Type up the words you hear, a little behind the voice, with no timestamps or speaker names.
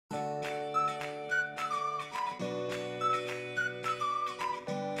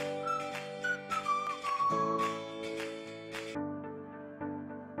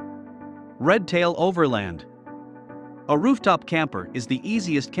Redtail Overland. A rooftop camper is the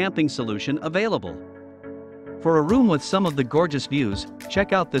easiest camping solution available. For a room with some of the gorgeous views,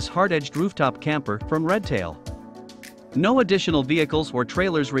 check out this hard-edged rooftop camper from Redtail. No additional vehicles or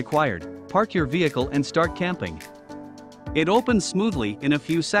trailers required. Park your vehicle and start camping. It opens smoothly in a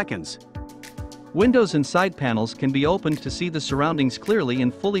few seconds. Windows and side panels can be opened to see the surroundings clearly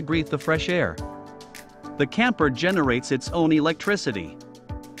and fully breathe the fresh air. The camper generates its own electricity.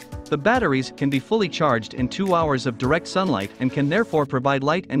 The batteries can be fully charged in 2 hours of direct sunlight and can therefore provide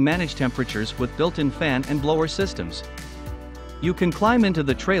light and manage temperatures with built-in fan and blower systems. You can climb into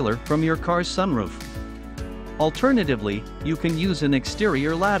the trailer from your car's sunroof. Alternatively, you can use an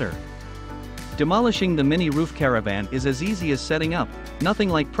exterior ladder. Demolishing the mini roof caravan is as easy as setting up, nothing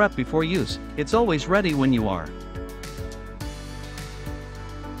like prep before use, it's always ready when you are.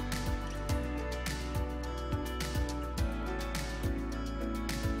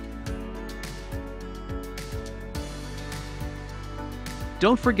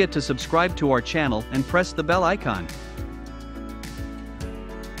 Don't forget to subscribe to our channel and press the bell icon.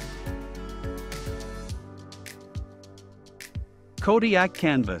 Kodiak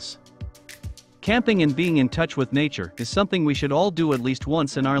Canvas. Camping and being in touch with nature is something we should all do at least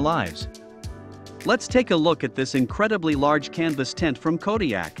once in our lives. Let's take a look at this incredibly large canvas tent from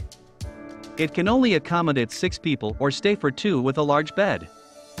Kodiak. It can only accommodate 6 people or stay for 2 with a large bed.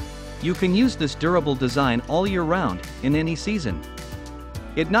 You can use this durable design all year round, in any season.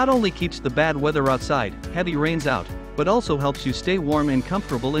 It not only keeps the bad weather outside, heavy rains out, but also helps you stay warm and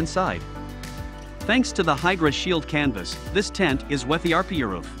comfortable inside. Thanks to the Hydra Shield canvas, this tent is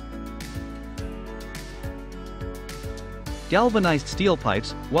weatherproof. Galvanized steel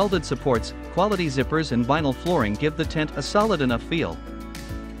pipes, welded supports, quality zippers and vinyl flooring give the tent a solid enough feel.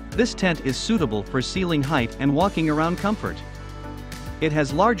 This tent is suitable for ceiling height and walking around comfort. It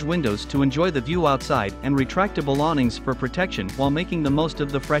has large windows to enjoy the view outside and retractable awnings for protection while making the most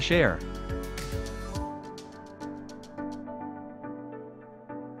of the fresh air.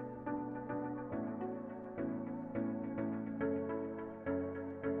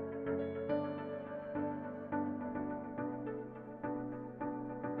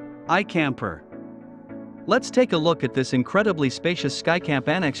 iKamper. Let's take a look at this incredibly spacious SkyCamp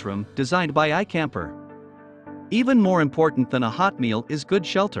annex room designed by iKamper. Even more important than a hot meal is good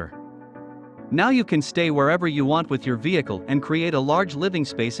shelter. Now you can stay wherever you want with your vehicle and create a large living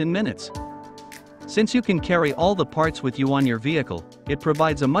space in minutes. Since you can carry all the parts with you on your vehicle, it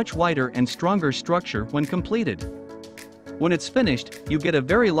provides a much wider and stronger structure when completed. When it's finished, you get a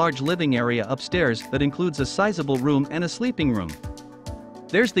very large living area upstairs that includes a sizable room and a sleeping room.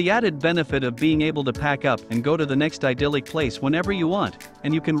 There's the added benefit of being able to pack up and go to the next idyllic place whenever you want,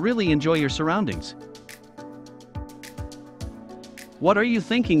 and you can really enjoy your surroundings. What are you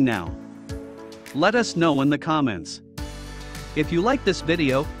thinking now? Let us know in the comments. If you like this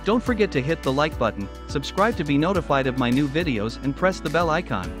video, don't forget to hit the like button, subscribe to be notified of my new videos and press the bell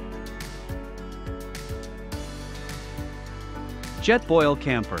icon. Jetboil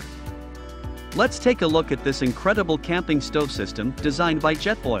Camper. Let's take a look at this incredible camping stove system designed by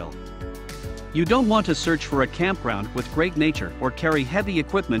Jetboil. You don't want to search for a campground with great nature or carry heavy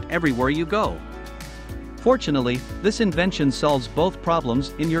equipment everywhere you go. Fortunately, this invention solves both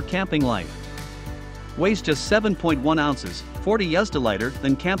problems in your camping life. Weighs just 7.1 ounces, 40 % lighter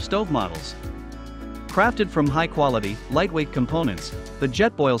than camp stove models. Crafted from high-quality, lightweight components, the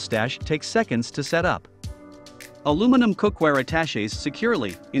Jetboil stash takes seconds to set up. Aluminum cookware attaches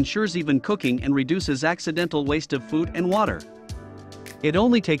securely, ensures even cooking and reduces accidental waste of food and water. It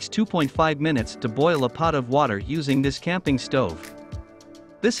only takes 2.5 minutes to boil a pot of water using this camping stove.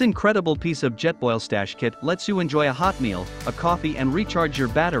 This incredible piece of Jetboil stash kit lets you enjoy a hot meal, a coffee and recharge your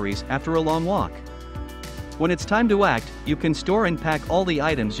batteries after a long walk. When it's time to act, you can store and pack all the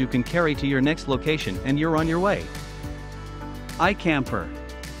items you can carry to your next location and you're on your way. iKamper.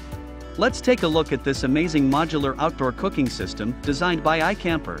 Let's take a look at this amazing modular outdoor cooking system designed by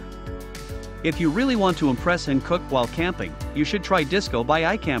iKamper. If you really want to impress and cook while camping, you should try Disco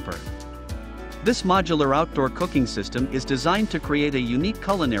by iKamper. This modular outdoor cooking system is designed to create a unique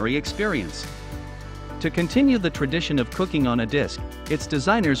culinary experience. To continue the tradition of cooking on a disc, its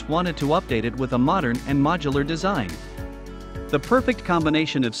designers wanted to update it with a modern and modular design. The perfect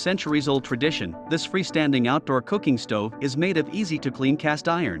combination of centuries-old tradition, this freestanding outdoor cooking stove is made of easy-to-clean cast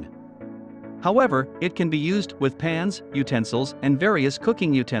iron. However, it can be used with pans, utensils, and various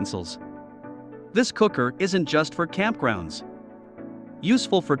cooking utensils. This cooker isn't just for campgrounds.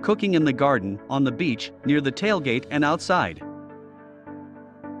 Useful for cooking in the garden, on the beach, near the tailgate and outside.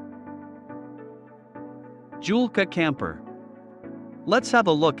 Joolca Camper. Let's have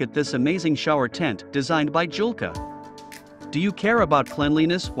a look at this amazing shower tent designed by Joolca. Do you care about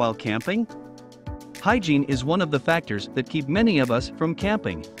cleanliness while camping? Hygiene is one of the factors that keep many of us from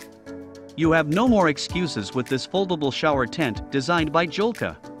camping. You have no more excuses with this foldable shower tent designed by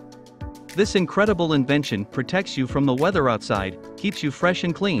Joolca. This incredible invention protects you from the weather outside, keeps you fresh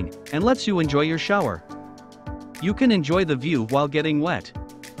and clean, and lets you enjoy your shower. You can enjoy the view while getting wet.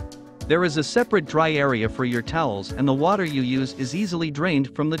 There is a separate dry area for your towels, and the water you use is easily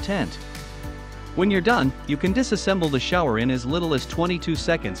drained from the tent. When you're done, you can disassemble the shower in as little as 22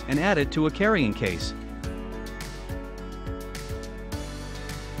 seconds and add it to a carrying case.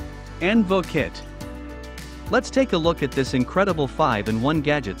 ENVIKIT. Let's take a look at this incredible 5-in-1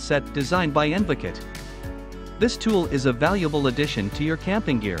 gadget set designed by ENVIKIT. This tool is a valuable addition to your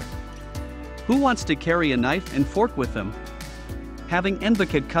camping gear. Who wants to carry a knife and fork with them? Having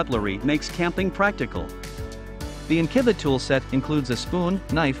ENVIKIT cutlery makes camping practical. The ENVIKIT tool set includes a spoon,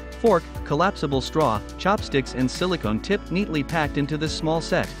 knife, fork, collapsible straw, chopsticks and silicone tip neatly packed into this small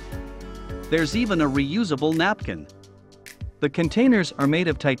set. There's even a reusable napkin. The containers are made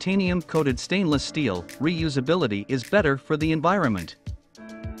of titanium-coated stainless steel. Reusability is better for the environment.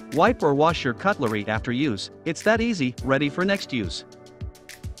 Wipe or wash your cutlery after use. It's that easy, ready for next use.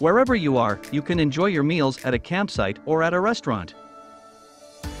 Wherever you are, you can enjoy your meals at a campsite or at a restaurant.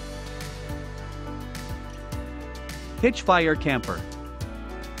 HitchFire Camper.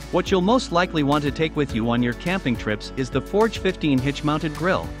 What you'll most likely want to take with you on your camping trips is the Forge 15 hitch-mounted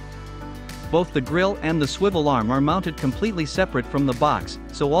grill. Both the grill and the swivel arm are mounted completely separate from the box,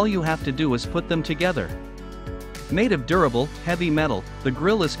 so all you have to do is put them together. Made of durable, heavy metal, the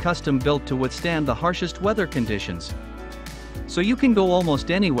grill is custom built to withstand the harshest weather conditions. So you can go almost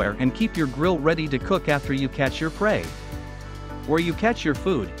anywhere and keep your grill ready to cook after you catch your prey. Where you catch your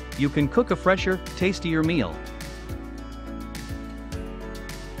food, you can cook a fresher, tastier meal.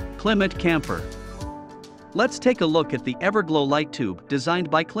 Klymit Camper. Let's take a look at the Everglow light tube designed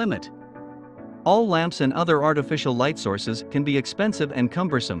by Klymit. All lamps and other artificial light sources can be expensive and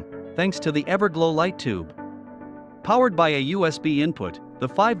cumbersome, thanks to the Everglow light tube. Powered by a USB input, the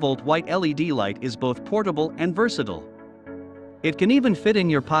 5-volt white LED light is both portable and versatile. It can even fit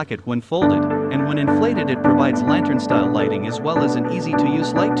in your pocket when folded, and when inflated it provides lantern-style lighting as well as an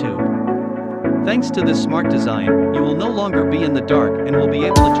easy-to-use light tube. Thanks to this smart design, you will no longer be in the dark and will be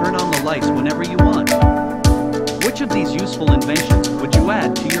able to turn on the lights whenever you want. Which of these useful inventions would you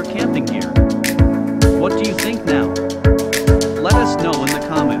add to your camping gear? What do you think now? Let us know in the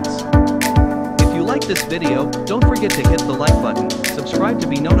comments. If you like this video, don't forget to hit the like button, subscribe to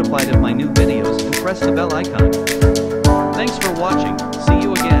be notified of my new videos and press the bell icon. Thanks for watching, see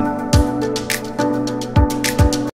you again.